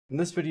In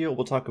this video,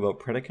 we'll talk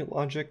about predicate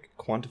logic,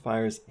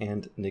 quantifiers,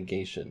 and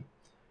negation.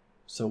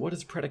 So what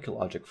is predicate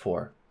logic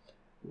for?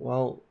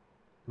 Well,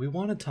 we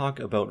want to talk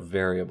about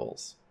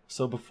variables.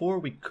 So before,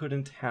 we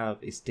couldn't have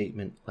a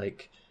statement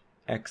like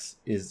x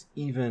is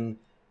even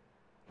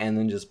and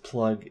then just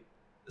plug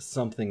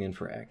something in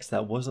for x.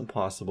 That wasn't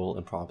possible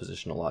in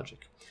propositional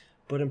logic.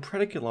 But in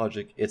predicate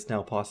logic, it's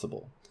now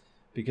possible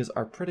because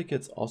our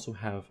predicates also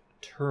have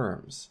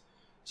terms.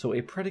 So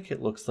a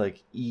predicate looks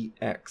like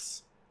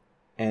ex.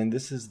 And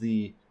this is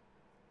the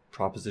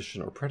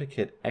proposition or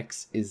predicate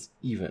x is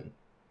even.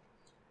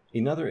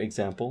 Another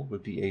example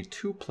would be a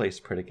two-place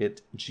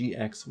predicate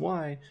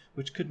gxy,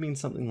 which could mean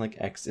something like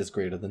x is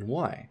greater than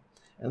y.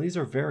 And these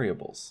are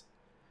variables.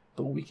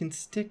 But we can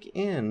stick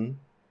in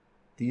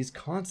these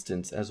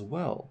constants as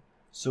well.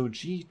 So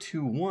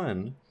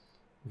g21,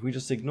 if we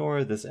just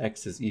ignore this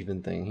x is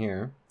even thing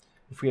here,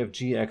 if we have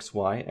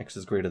gxy, x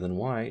is greater than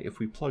y, if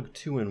we plug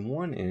 2 and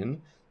 1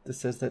 in, this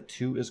says that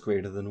 2 is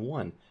greater than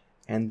 1.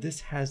 And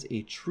this has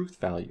a truth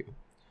value.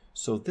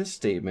 So this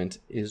statement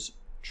is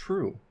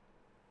true.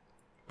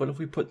 But if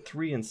we put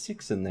 3 and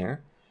 6 in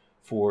there,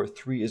 for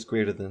 3 is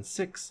greater than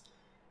 6,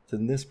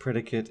 then this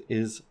predicate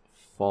is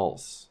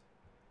false.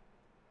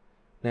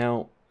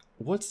 Now,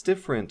 what's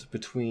different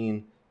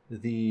between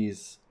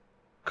these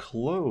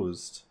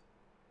closed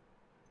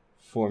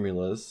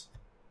formulas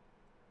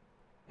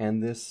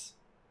and this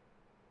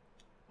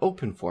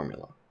open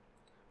formula?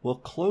 Well,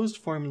 closed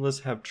formulas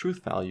have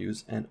truth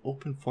values and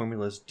open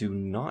formulas do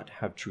not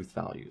have truth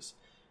values.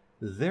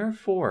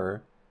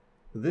 Therefore,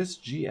 this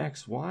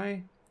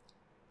gxy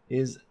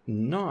is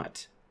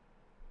not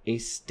a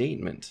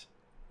statement,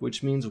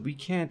 which means we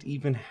can't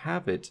even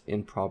have it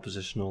in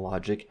propositional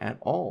logic at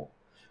all.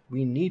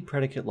 We need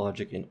predicate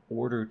logic in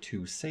order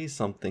to say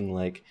something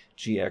like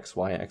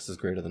gxy, x is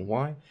greater than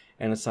y,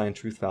 and assign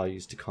truth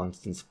values to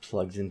constants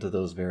plugged into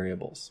those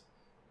variables.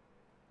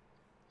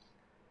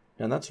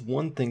 Now that's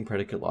one thing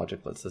predicate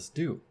logic lets us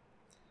do.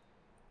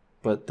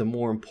 But the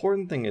more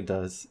important thing it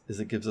does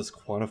is it gives us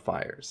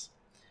quantifiers.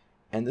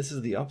 And this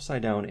is the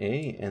upside down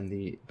A and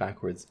the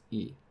backwards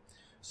E.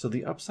 So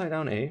the upside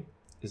down A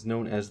is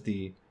known as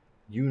the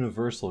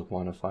universal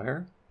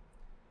quantifier.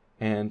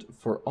 And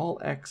for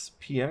all x,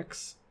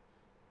 px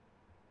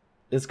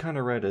is kind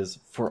of read as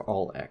for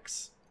all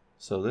x.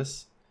 So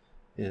this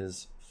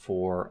is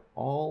for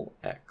all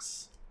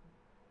x.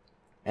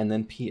 And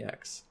then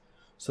px.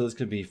 So this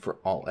could be for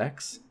all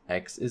x,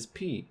 x is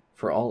p.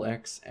 For all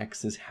x,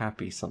 x is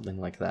happy,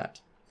 something like that.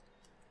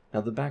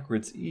 Now the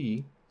backwards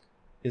E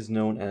is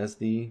known as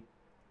the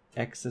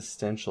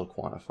existential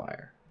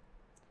quantifier.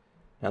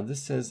 Now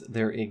this says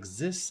there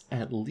exists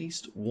at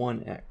least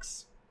one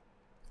x.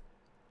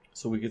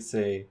 So we could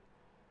say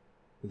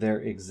there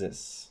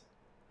exists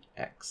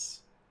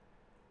x.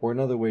 Or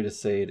another way to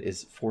say it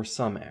is for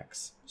some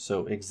x.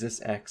 So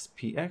exists x,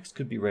 px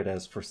could be read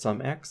as for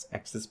some x,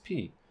 x is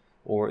p.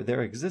 Or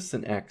there exists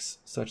an x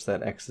such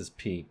that x is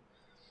p.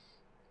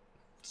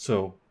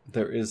 So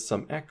there is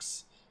some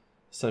x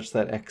such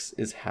that x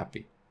is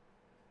happy.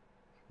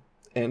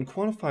 And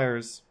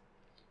quantifiers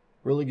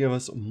really give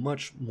us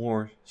much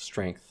more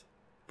strength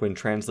when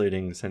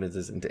translating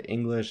sentences into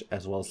English,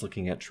 as well as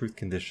looking at truth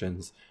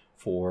conditions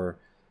for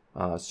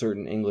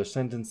certain English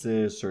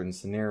sentences, certain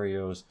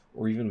scenarios,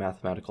 or even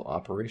mathematical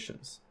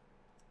operations.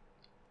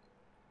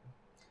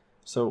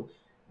 So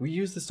we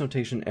use this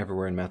notation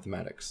everywhere in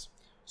mathematics.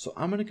 So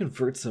I'm going to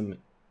convert some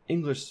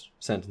English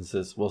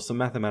sentences, well, some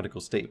mathematical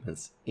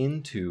statements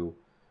into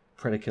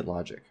predicate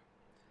logic.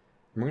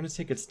 And we're going to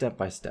take it step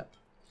by step.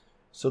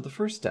 So the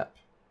first step,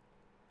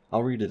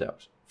 I'll read it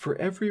out. For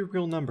every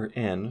real number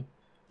n,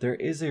 there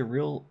is a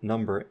real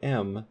number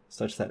m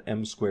such that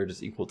m squared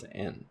is equal to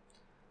n.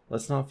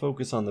 Let's not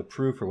focus on the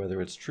proof or whether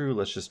it's true,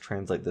 let's just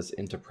translate this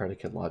into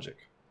predicate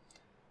logic.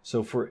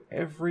 So for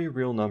every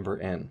real number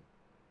n,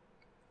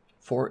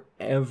 for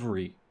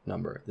every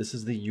number, this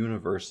is the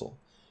universal.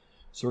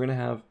 So we're going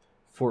to have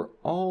for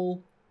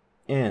all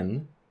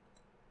n,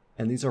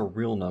 and these are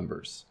real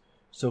numbers.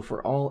 So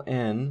for all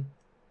n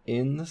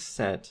in the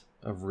set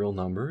of real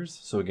numbers,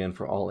 so again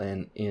for all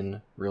n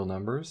in real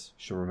numbers,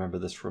 you should remember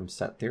this from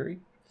set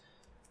theory,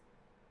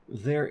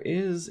 there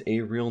is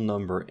a real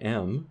number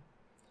m.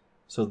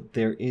 So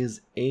there is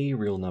a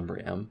real number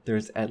m.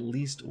 There's at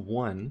least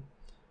one,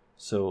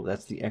 so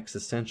that's the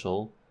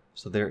existential.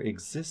 So there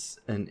exists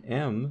an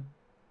m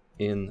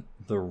in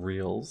the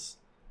reals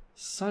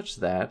such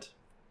that,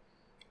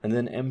 and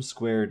then m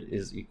squared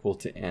is equal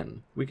to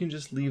n. We can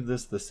just leave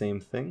this the same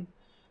thing.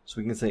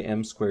 So we can say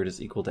m squared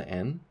is equal to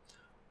n.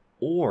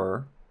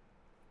 Or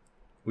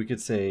we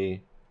could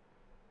say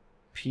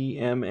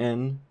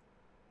pmn,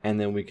 and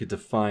then we could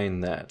define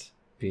that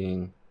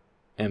being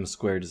m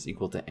squared is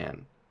equal to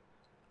n.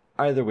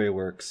 Either way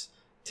works.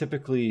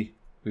 Typically,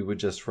 we would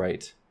just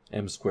write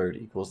m squared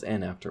equals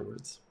n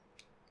afterwards.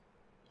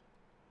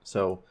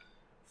 So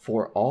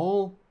for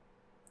all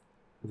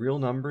real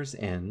numbers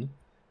n,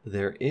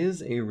 there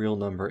is a real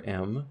number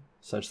m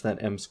such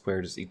that m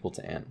squared is equal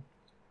to n.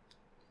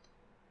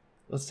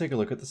 Let's take a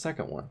look at the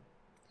second one.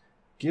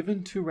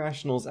 given two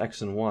rationals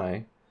x and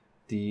y,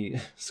 the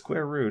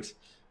square root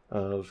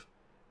of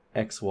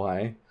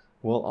xy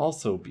will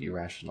also be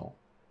rational.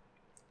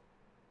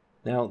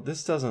 Now,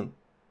 this doesn't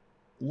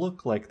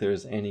look like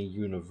there's any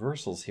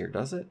universals here,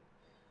 does it?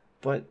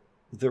 But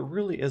there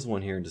really is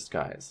one here in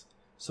disguise.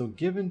 So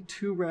given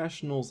two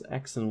rationals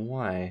x and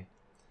y,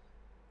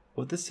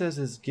 what this says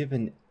is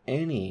given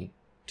any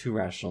two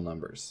rational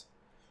numbers.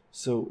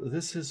 So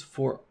this is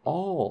for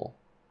all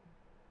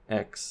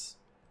x,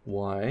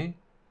 y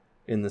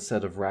in the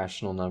set of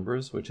rational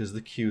numbers, which is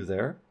the q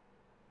there.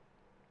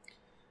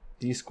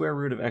 The square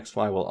root of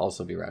xy will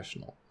also be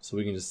rational. So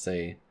we can just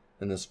say,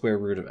 then the square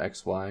root of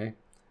xy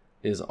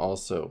is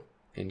also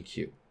in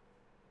q.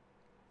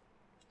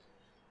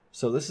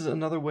 So this is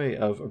another way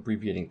of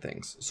abbreviating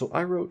things. So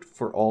I wrote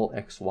for all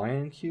x, y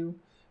in q,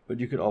 but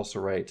you could also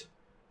write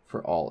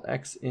for all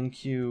x in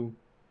q,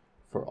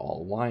 for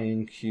all y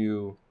in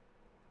q.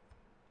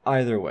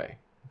 Either way,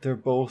 they're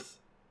both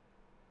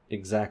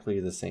exactly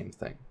the same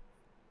thing.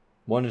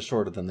 One is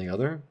shorter than the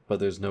other, but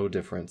there's no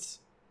difference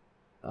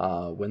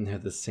when they're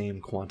the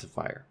same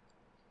quantifier.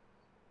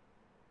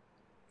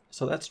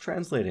 So that's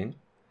translating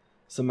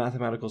some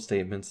mathematical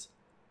statements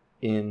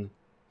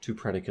into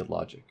predicate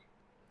logic.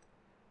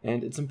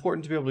 And it's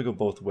important to be able to go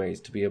both ways,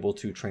 to be able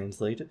to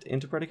translate it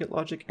into predicate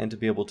logic and to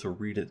be able to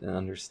read it and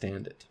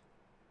understand it.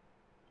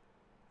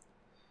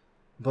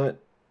 But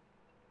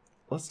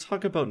let's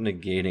talk about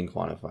negating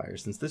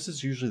quantifiers, since this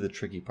is usually the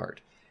tricky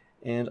part.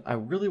 And I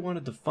really want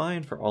to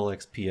define for all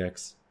x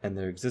px and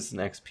there exists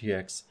an x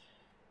px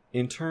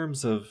in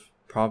terms of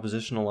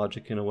propositional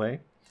logic in a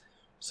way,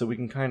 so we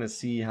can kind of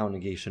see how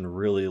negation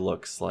really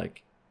looks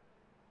like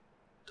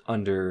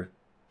under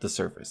the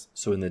surface.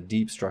 So in the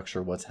deep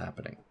structure, what's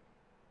happening.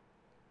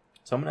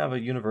 So I'm going to have a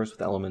universe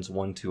with elements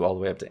 1, 2, all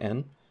the way up to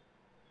n.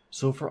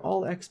 So for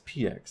all x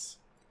px,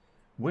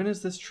 when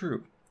is this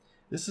true?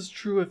 This is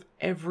true if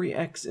every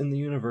x in the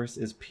universe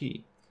is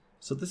p.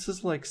 So this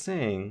is like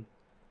saying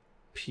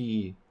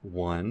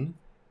p1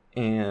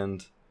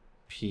 and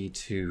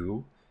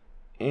p2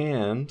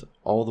 and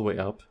all the way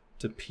up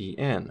to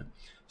pn.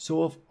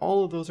 So if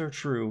all of those are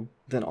true,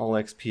 then all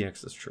x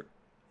px is true.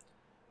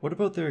 What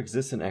about there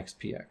exists an x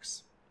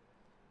px?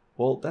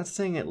 Well, that's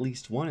saying at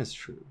least one is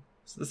true.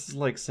 So this is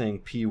like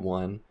saying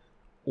p1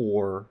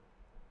 or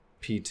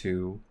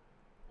p2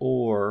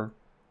 or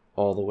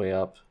all the way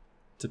up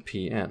to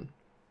pn.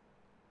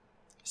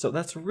 So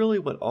that's really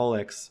what all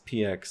x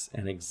px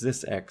and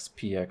exists x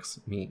px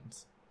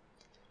means.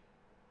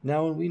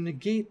 Now when we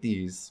negate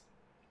these,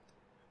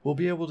 we'll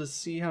be able to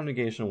see how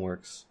negation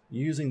works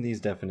using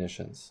these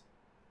definitions.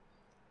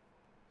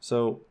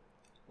 So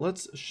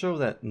let's show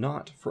that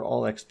not for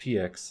all x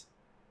px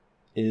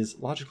is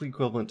logically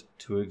equivalent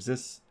to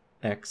exists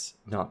x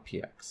not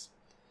px.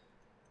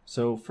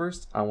 So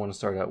first I want to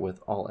start out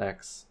with all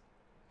x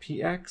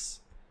px,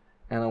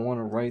 and I want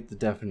to write the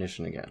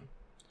definition again.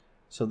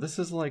 So this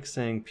is like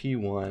saying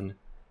p1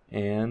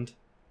 and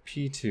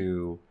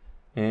p2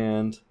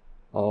 and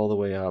all the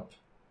way up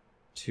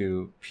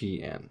to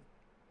pn.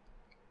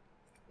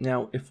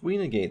 Now if we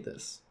negate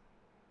this,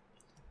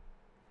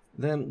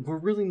 then we're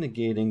really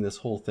negating this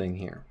whole thing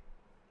here.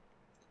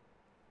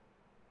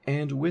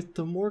 And with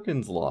De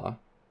Morgan's law,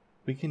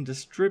 we can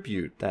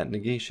distribute that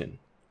negation.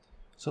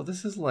 So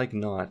this is like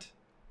not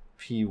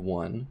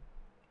p1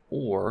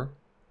 or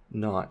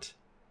not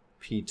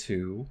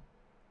p2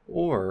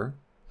 or ...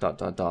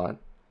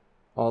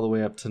 all the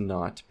way up to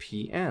not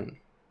pn.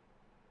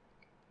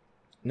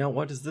 Now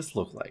what does this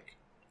look like?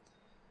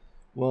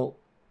 Well,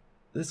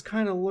 this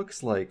kind of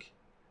looks like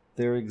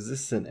there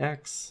exists an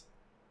x,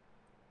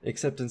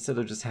 except instead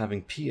of just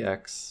having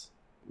px,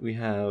 we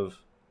have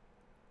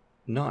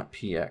not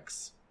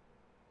px.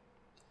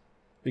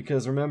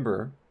 Because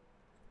remember,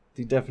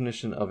 the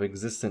definition of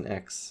existent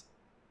x,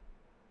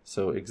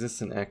 so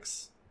existent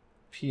x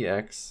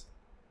px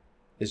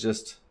is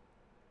just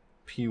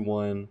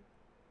p1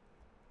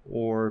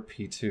 or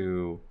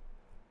p2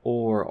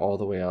 or all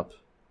the way up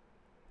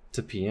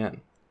to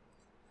pn.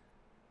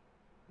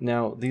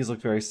 Now these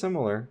look very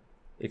similar,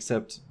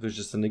 except there's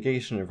just a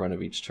negation in front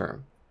of each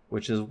term,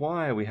 which is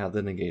why we have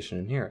the negation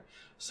in here.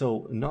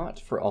 So not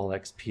for all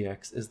x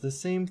px is the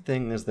same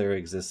thing as there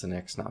exists an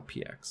x not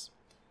px.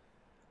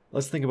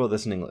 Let's think about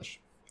this in English.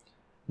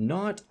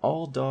 Not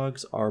all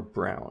dogs are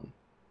brown.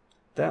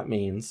 That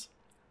means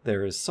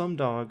there is some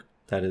dog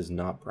that is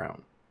not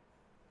brown.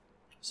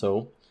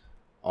 So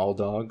all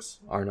dogs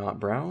are not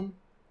brown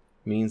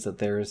means that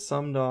there is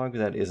some dog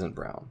that isn't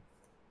brown.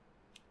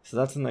 So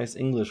that's a nice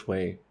English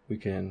way we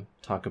can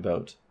talk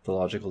about the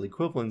logical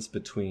equivalence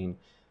between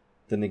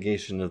the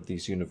negation of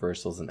these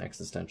universals and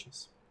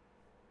existentials.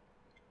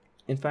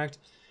 In fact,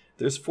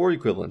 there's 4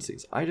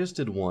 equivalencies. I just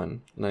did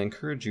one, and I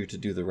encourage you to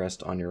do the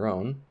rest on your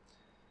own.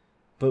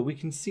 But we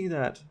can see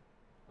that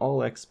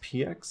all x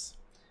px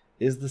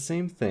is the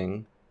same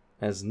thing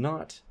as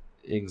not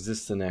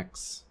existent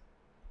x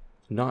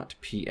not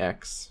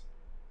px.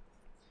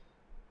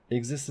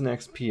 Existent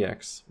x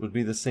px would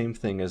be the same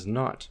thing as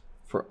not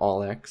for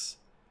all x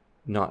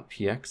not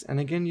px. And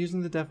again,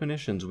 using the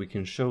definitions, we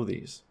can show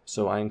these.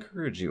 So I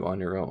encourage you on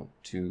your own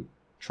to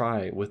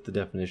try with the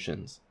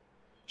definitions,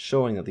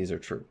 showing that these are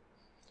true.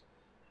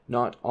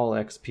 Not all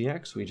x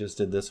px, we just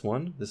did this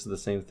one. This is the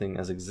same thing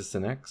as exists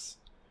in x,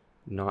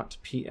 not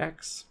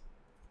px.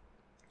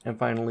 And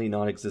finally,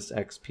 not exist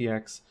x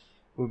px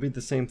would be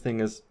the same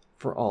thing as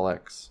for all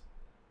x,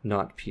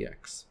 not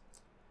px.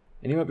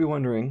 And you might be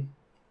wondering,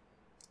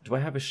 do I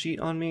have a sheet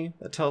on me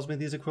that tells me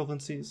these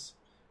equivalencies?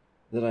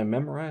 Did I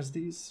memorize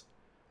these?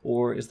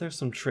 Or is there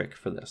some trick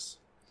for this?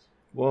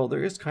 Well,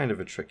 there is kind of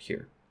a trick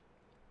here.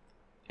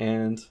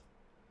 And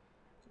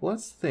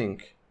let's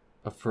think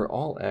of for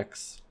all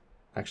x,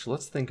 actually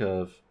let's think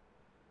of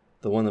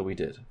the one that we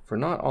did. For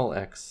not all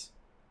x,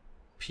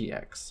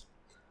 px.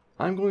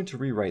 I'm going to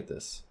rewrite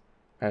this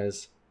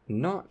as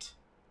not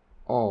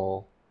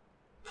all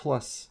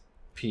plus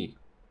p.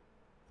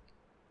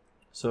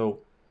 So,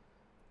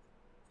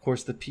 of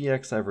course, the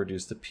px I've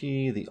reduced to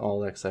p, the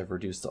all x I've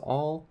reduced to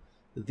all,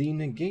 the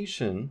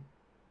negation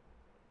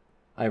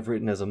I've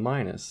written as a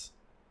minus,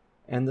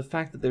 and the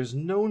fact that there's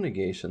no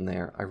negation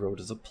there I wrote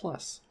as a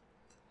plus.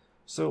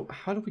 So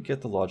how do we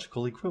get the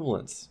logical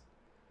equivalence?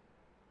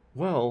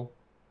 Well,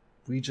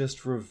 we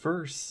just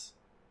reverse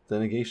the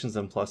negations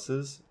and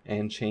pluses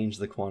and change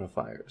the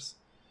quantifiers.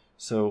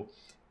 So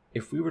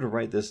if we were to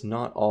write this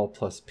not all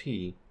plus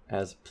p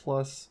as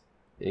plus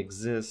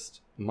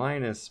exist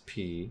minus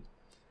p,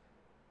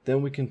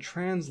 then we can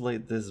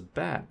translate this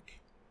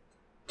back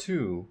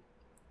to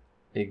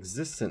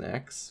exists in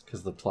x,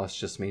 because the plus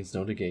just means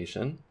no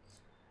negation,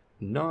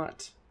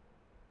 not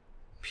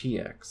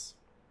px.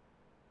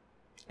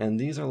 And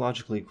these are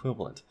logically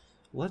equivalent.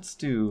 Let's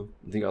do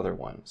the other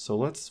one. So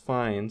let's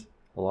find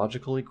a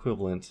logical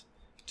equivalent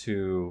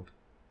to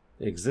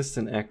exists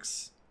in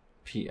x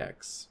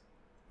px.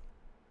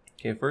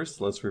 Okay, first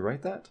let's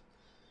rewrite that.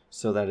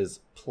 So that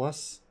is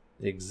plus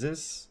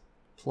exists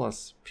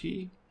plus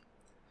p.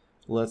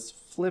 Let's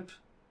flip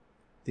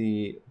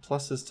the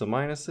pluses to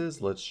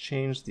minuses. Let's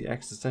change the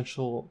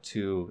existential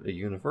to a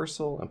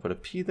universal and put a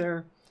p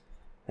there.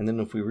 And then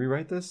if we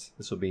rewrite this,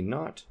 this will be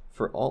not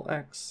for all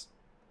x,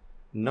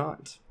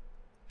 not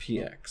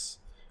px,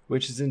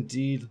 which is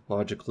indeed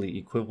logically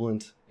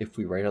equivalent if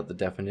we write out the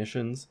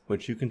definitions,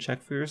 which you can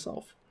check for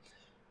yourself.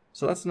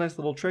 So that's a nice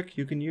little trick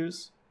you can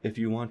use if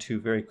you want to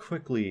very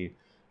quickly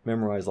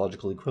memorize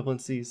logical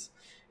equivalencies.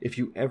 If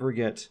you ever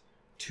get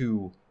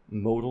to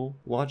modal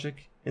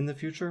logic in the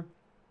future,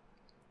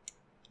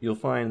 you'll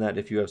find that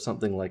if you have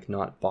something like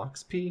not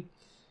box p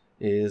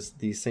is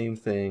the same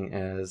thing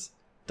as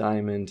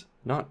diamond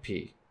not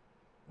p,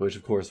 which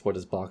of course, what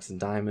is box and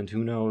diamond,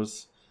 who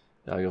knows?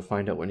 You'll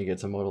find out when you get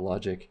to modal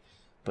logic,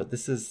 but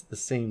this is the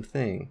same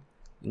thing.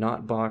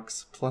 Not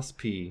box plus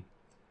p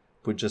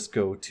would just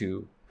go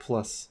to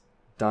plus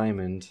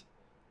diamond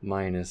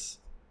minus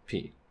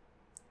p.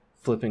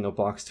 Flipping a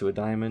box to a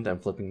diamond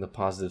and flipping the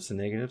positives to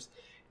negatives,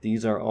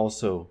 these are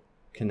also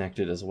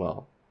connected as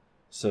well.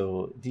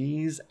 So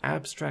these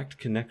abstract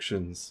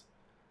connections,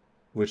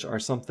 which are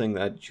something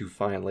that you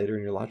find later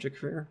in your logic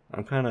career,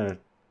 I'm kind of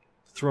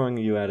throwing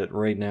you at it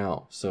right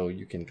now so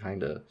you can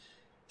kind of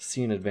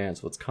see in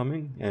advance what's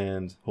coming,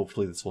 and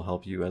hopefully this will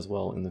help you as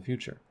well in the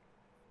future.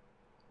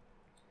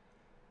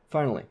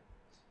 Finally,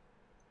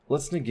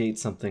 let's negate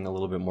something a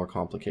little bit more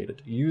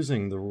complicated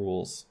using the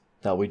rules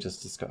that we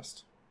just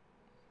discussed.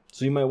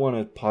 So you might want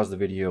to pause the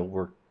video,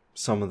 work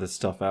some of this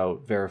stuff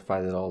out,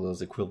 verify that all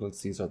those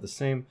equivalencies are the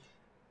same,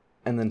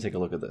 and then take a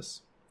look at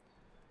this.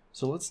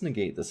 So let's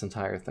negate this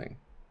entire thing.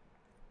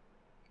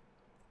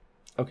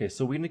 Okay,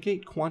 so we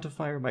negate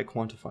quantifier by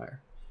quantifier.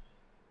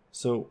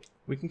 So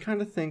we can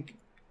kind of think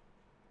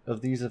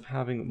of these as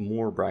having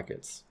more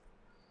brackets.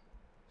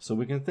 So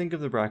we can think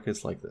of the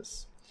brackets like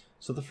this.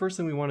 So the first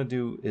thing we want to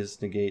do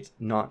is negate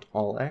not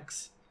all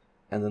x,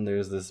 and then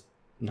there's this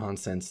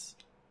nonsense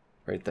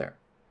right there.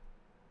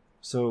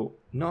 So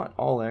not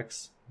all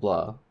x,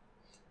 blah,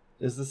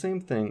 is the same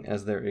thing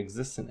as there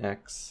exists in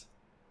x,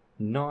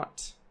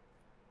 not,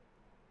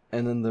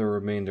 and then the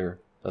remainder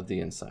of the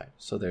inside.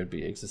 So there'd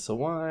be exists a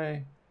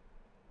y,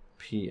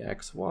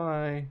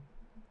 pxy,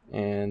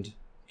 and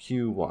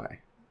qy.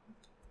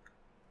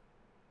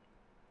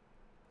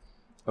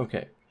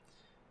 Okay,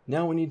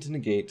 now we need to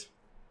negate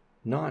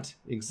not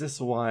exists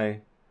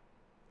y,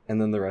 and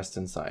then the rest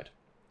inside.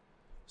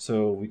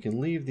 So we can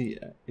leave the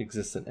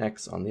exists in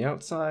x on the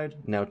outside.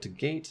 Now to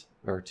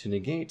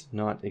negate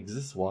not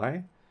exists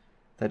y,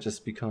 that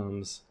just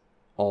becomes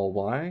all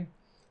y,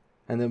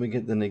 and then we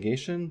get the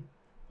negation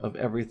of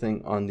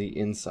everything on the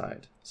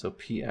inside. So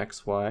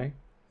pxy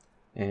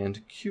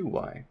and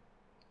qy.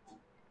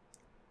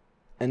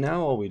 And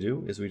now all we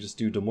do is we just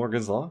do De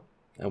Morgan's law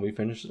and we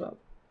finish it up.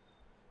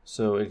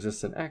 So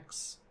exists in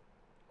x,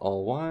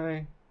 all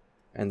y,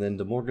 and then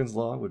De Morgan's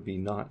law would be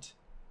not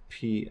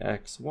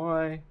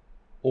pxy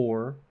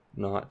or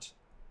not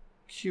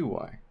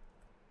qy.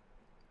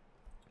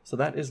 So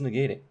that is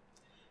negating.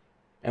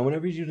 And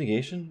whenever you do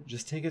negation,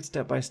 just take it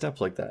step by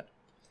step like that.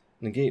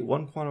 Negate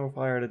one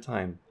quantifier at a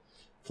time.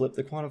 Flip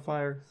the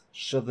quantifier,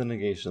 shove the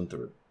negation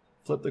through.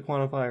 flip the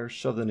quantifier,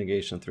 shove the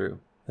negation through,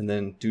 and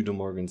then do De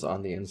Morgan's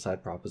on the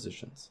inside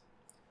propositions.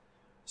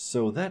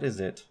 So that is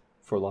it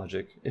for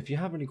logic. If you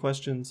have any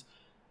questions,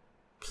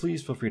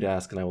 please feel free to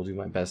ask and I will do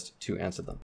my best to answer them.